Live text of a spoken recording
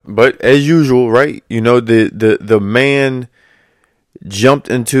But as usual, right? You know, the man jumped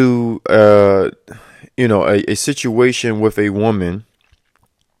into a situation with a woman,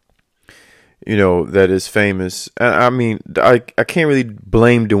 that is famous. I mean, I can't really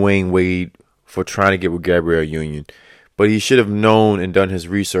blame Dwayne Wade for trying to get with Gabrielle Union, but he should have known and done his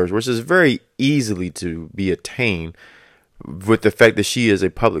research, which is very easily to be attained with the fact that she is a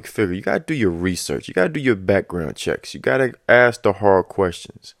public figure. You got to do your research. You got to do your background checks. You got to ask the hard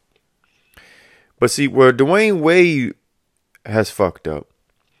questions. But see, where Dwayne Wade has fucked up,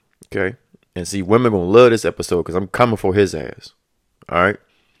 okay? And see, women going to love this episode because I'm coming for his ass. All right?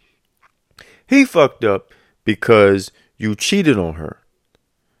 He fucked up because you cheated on her.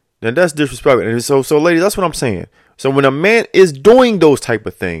 Now, that's disrespectful. And so ladies, that's what I'm saying. So when a man is doing those type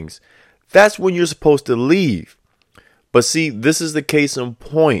of things, that's when you're supposed to leave. But see, this is the case in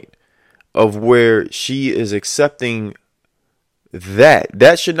point of where she is accepting that.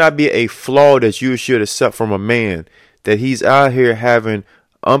 That should not be a flaw that you should accept from a man, that he's out here having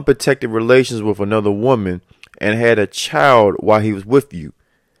unprotected relations with another woman and had a child while he was with you.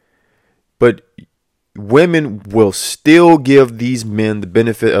 But women will still give these men the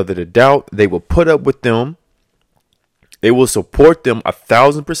benefit of the doubt. They will put up with them. They will support them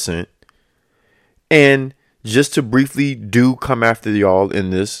 1,000%. And just to briefly come after y'all in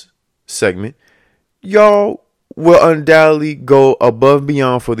this segment, y'all will undoubtedly go above and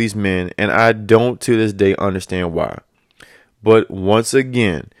beyond for these men. And I don't to this day understand why. But once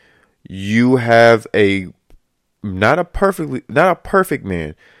again, you have not a perfect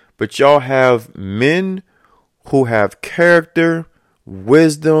man, but y'all have men who have character,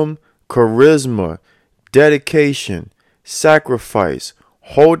 wisdom, charisma, dedication, sacrifice,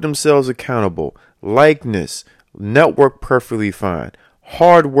 hold themselves accountable, likeness, network perfectly fine,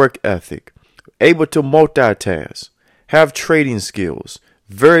 hard work ethic, able to multitask, have trading skills,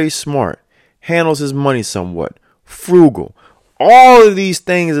 very smart, handles his money somewhat, frugal. All of these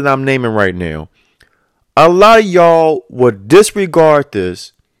things that I'm naming right now, a lot of y'all would disregard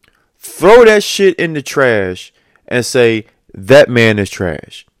this, throw that shit in the trash, and say that man is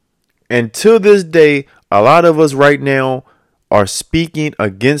trash. And to this day, a lot of us right now are speaking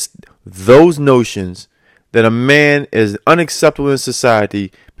against those notions that a man is unacceptable in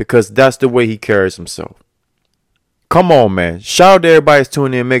society because that's the way he carries himself. Come on, man. Shout out to everybody that's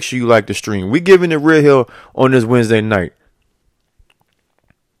tuning in. Make sure you like the stream. We giving it real hell on this Wednesday night.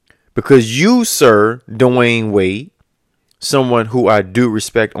 Because you, sir, Dwayne Wade, someone who I do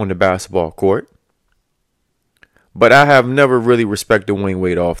respect on the basketball court, but I have never really respected Dwayne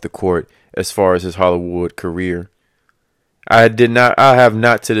Wade off the court as far as his Hollywood career. I have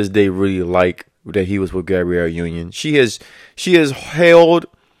not to this day really liked that he was with Gabrielle Union. She has held,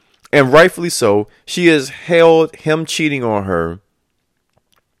 and rightfully so, she has held him cheating on her,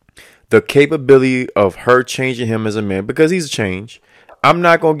 the capability of her changing him as a man, because he's changed. I'm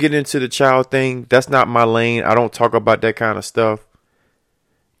not going to get into the child thing. That's not my lane. I don't talk about that kind of stuff.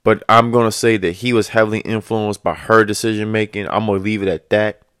 But I'm going to say that he was heavily influenced by her decision making. I'm going to leave it at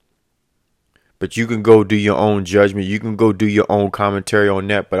that. But you can go do your own judgment. You can go do your own commentary on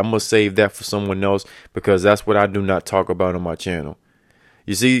that. But I'm going to save that for someone else, because that's what I do not talk about on my channel.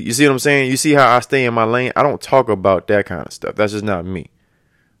 You see what I'm saying? You see how I stay in my lane? I don't talk about that kind of stuff. That's just not me.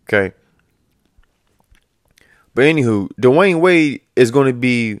 Okay? But anywho, Dwayne Wade is going to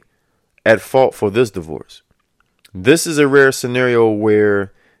be at fault for this divorce. This is a rare scenario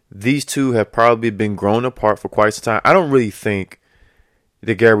where these two have probably been grown apart for quite some time. I don't really think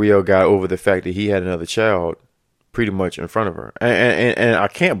that Gabrielle got over the fact that he had another child pretty much in front of her. And I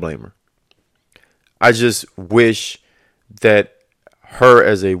can't blame her. I just wish that her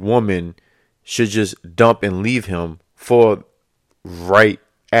as a woman should just dump and leave him for right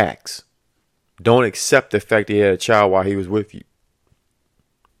acts. Don't accept the fact that he had a child while he was with you.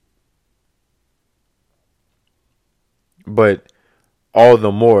 But all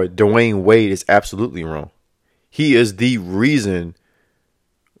the more, Dwayne Wade is absolutely wrong. He is the reason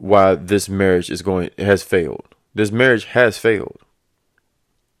why this marriage has failed. This marriage has failed.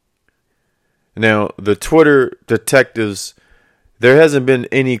 Now, the Twitter detectives, there hasn't been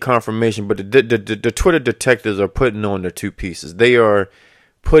any confirmation, but the Twitter detectives are putting on their two pieces. They are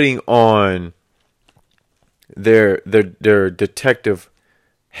putting on their detective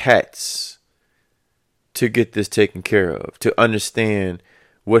hats to get this taken care of, to understand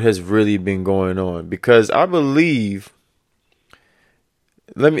what has really been going on. Because I believe,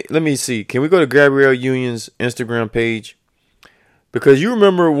 let me see, can we go to Gabrielle Union's Instagram page? Because you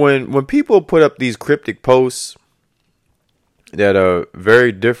remember when people put up these cryptic posts that are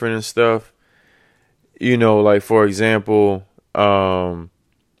very different and stuff, like for example,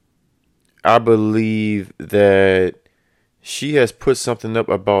 I believe that she has put something up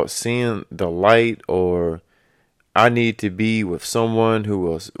about seeing the light, or I need to be with someone who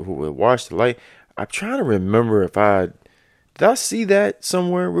will watch the light. I'm trying to remember if did I see that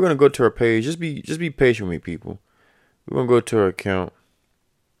somewhere. We're gonna go to her page. Just be patient with me, people. We're gonna go to her account.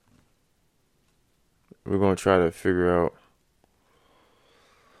 We're gonna try to figure out.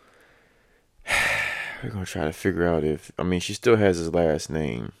 We're gonna try to figure out if she still has his last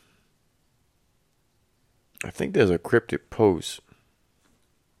name. I think there's a cryptic post.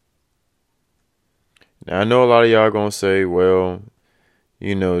 Now I know a lot of y'all gonna say, well,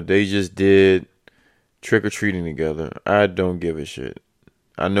 they just did trick or treating together. I don't give a shit.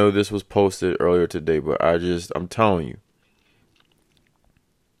 I know this was posted earlier today, but I'm telling you.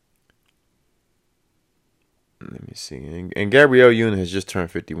 Let me see. And Gabrielle Union has just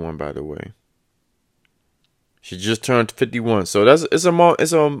turned 51, by the way. She just turned 51, so it's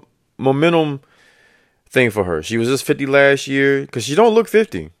a momentum thing for her. She was just 50 last year, because she don't look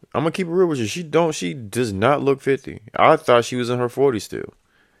 50. I'm gonna keep it real with you. She does not look 50. I thought she was in her 40s still,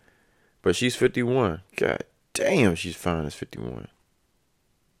 but she's 51. God damn, she's fine as 51.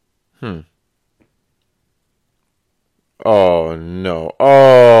 Oh no.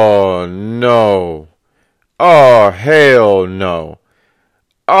 Oh no. Oh hell no.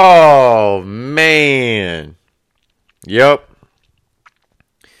 Oh man. Yep.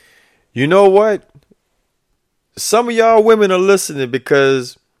 You know what? Some of y'all women are listening,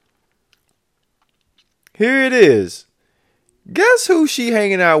 because here it is. Guess who she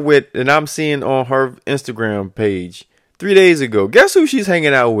hanging out with, and I'm seeing on her Instagram page 3 days ago. Guess who she's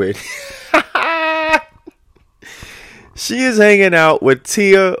hanging out with? She is hanging out with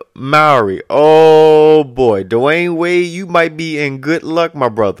Tia Mowry. Oh boy, Dwayne Wade, you might be in good luck, my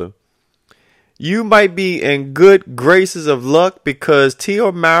brother. You might be in good graces of luck, because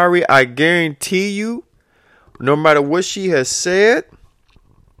Tia Mowry, I guarantee you, no matter what she has said,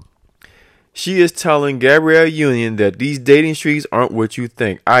 she is telling Gabrielle Union that these dating streaks aren't what you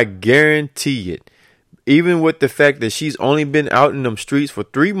think. I guarantee it. Even with the fact that she's only been out in them streets for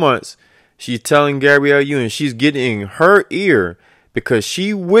 3 months, she's telling Gabrielle Union, she's getting in her ear, because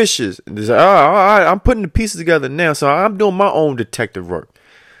she wishes, I'm putting the pieces together now, so I'm doing my own detective work.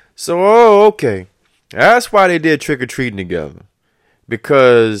 So, okay. That's why they did trick-or-treating together.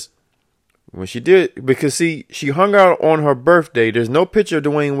 Because see, she hung out on her birthday. There's no picture of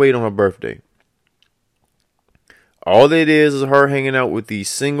Dwayne Wade on her birthday. All it is her hanging out with these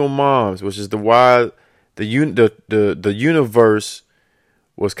single moms, which is why the universe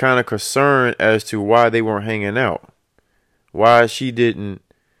was kind of concerned as to why they weren't hanging out. Why she didn't,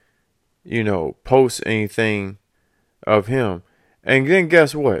 post anything of him. And then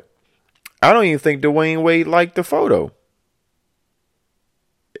guess what? I don't even think Dwayne Wade liked the photo.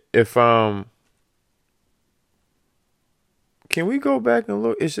 Can we go back and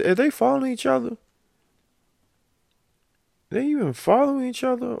look? Are they following each other? Are they even following each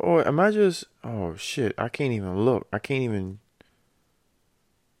other? Or am I just... Oh, shit. I can't even look. I can't even...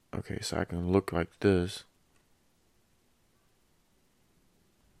 Okay, so I can look like this.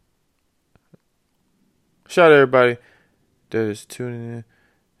 Shout out everybody that is tuning in.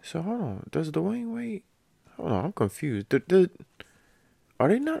 So, hold on. Does Dwayne Wade... Hold on, I'm confused. Are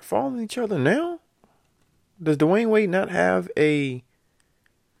they not following each other now? Does Dwayne Wade not have a...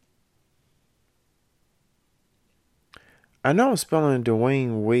 I know I'm spelling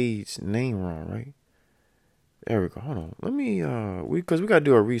Dwayne Wade's name wrong, right? There we go. Hold on. Let me, because we got to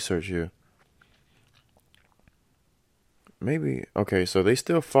do our research here. Maybe, okay, so they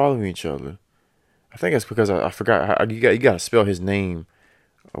still following each other. I think it's because I forgot how you got to spell his name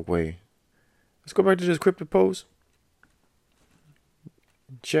away. Let's go back to this cryptic post.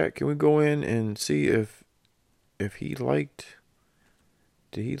 Chat, can we go in and see if he liked...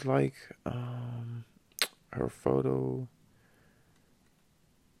 Did he like her photo?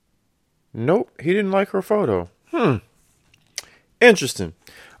 Nope, he didn't like her photo. Interesting.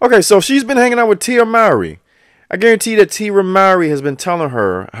 Okay, so she's been hanging out with Tia Mowry. I guarantee that Tia Mowry has been telling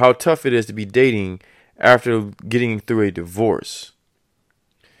her how tough it is to be dating after getting through a divorce.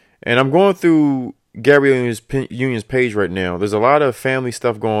 And I'm going through Gabrielle Union's page right now. There's a lot of family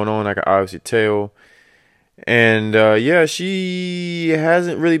stuff going on, I can obviously tell. And yeah, she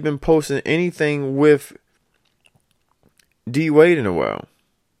hasn't really been posting anything with D Wade in a while.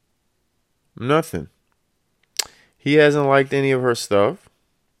 Nothing. He hasn't liked any of her stuff.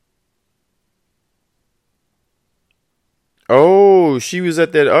 Oh, she was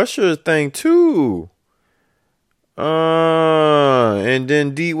at that Usher thing too. And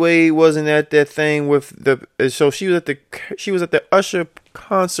then D Wade wasn't at that thing with the. So she was at the Usher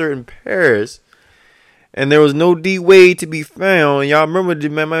concert in Paris, and there was no D Wade to be found. Y'all remember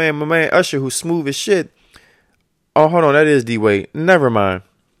my man Usher, who's smooth as shit. Oh, hold on, that is D Wade. Never mind.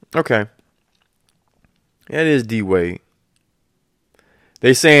 Okay, that is D Wade.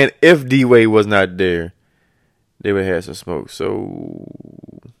 They saying if D Wade was not there, they would have some smoke. So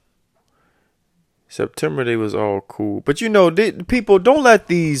September they was all cool, but people don't let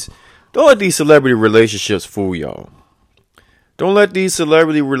these celebrity relationships fool y'all. Don't let these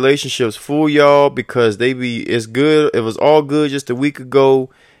celebrity relationships fool y'all because it's good. It was all good just a week ago,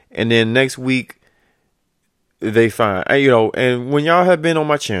 and then next week they fine. And when y'all have been on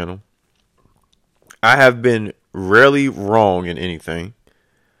my channel, I have been rarely wrong in anything.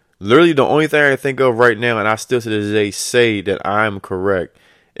 Literally, the only thing I can think of right now, and I still to this day say that I am correct,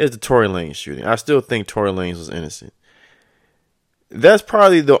 is the Tory Lanez shooting. I still think Tory Lanez was innocent. That's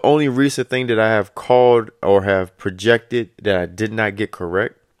probably the only recent thing that I have called or have projected that I did not get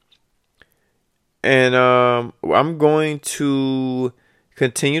correct. And I'm going to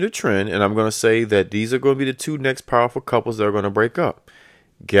continue the trend, and I'm going to say that these are going to be the two next powerful couples that are going to break up.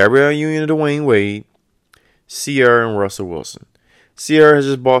 Gabrielle Union and Dwayne Wade, Ciara and Russell Wilson. Ciara has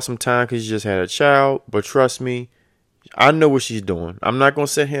just bought some time because she just had a child, but trust me, I know what she's doing. I'm not going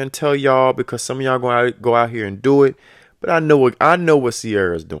to sit here and tell y'all because some of y'all going to go out here and do it. But I know what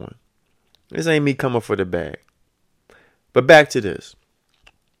Ciara's doing. This ain't me coming for the bag. But back to this.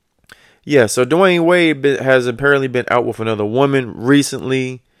 Yeah, so Dwayne Wade has apparently been out with another woman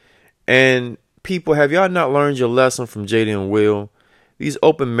recently. And people, have y'all not learned your lesson from Jada and Will? These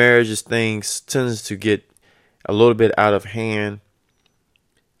open marriages things tends to get a little bit out of hand.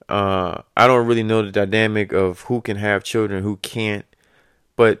 I don't really know the dynamic of who can have children, who can't,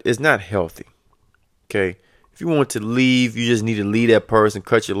 but it's not healthy. Okay, if you want to leave, you just need to leave that person,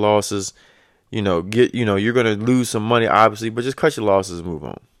 cut your losses. You're gonna lose some money, obviously, but just cut your losses and move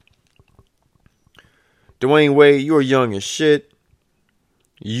on. Dwayne Wade, you're young as shit.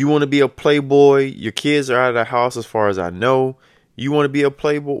 You want to be a playboy. Your kids are out of the house, as far as I know. You want to be a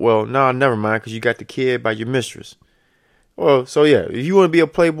playboy? Well, nah, never mind, because you got the kid by your mistress. Well, so yeah, if you want to be a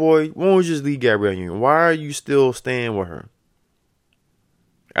playboy, why don't you just leave Gabrielle Union? Why are you still staying with her?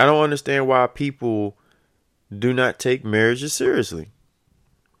 I don't understand why people do not take marriages seriously.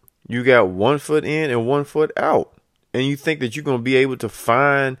 You got 1 foot in and 1 foot out, and you think that you're going to be able to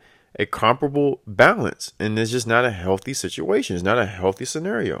find a comparable balance, and it's just not a healthy situation. It's not a healthy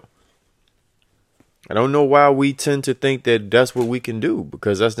scenario. I don't know why we tend to think that that's what we can do,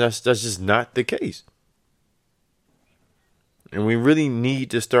 because that's just not the case. And we really need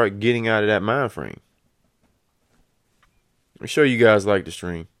to start getting out of that mind frame. I'm sure you guys like the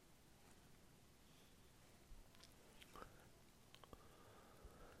stream.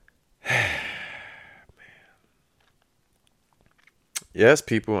 Yes,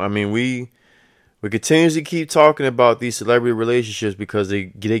 people. I mean, we continuously keep talking about these celebrity relationships because they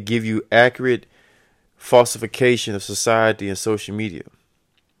give you accurate falsification of society and social media.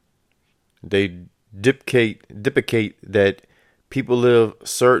 They deprecate that people live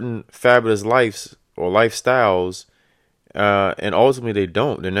certain fabulous lives or lifestyles, and ultimately they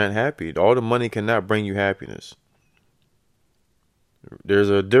don't. They're not happy. All the money cannot bring you happiness.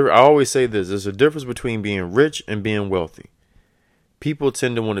 I always say this. There's a difference between being rich and being wealthy. People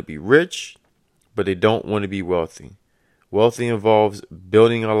tend to want to be rich, but they don't want to be wealthy. Wealthy involves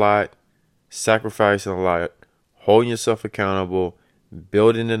building a lot, sacrificing a lot, holding yourself accountable,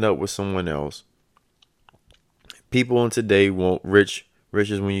 building it up with someone else. People in today want rich.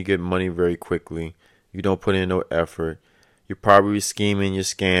 Rich is when you get money very quickly. You don't put in no effort. You're probably scheming, you're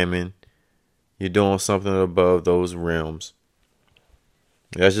scamming. You're doing something above those realms.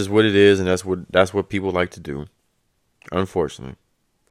 That's just what it is, and that's what people like to do, unfortunately.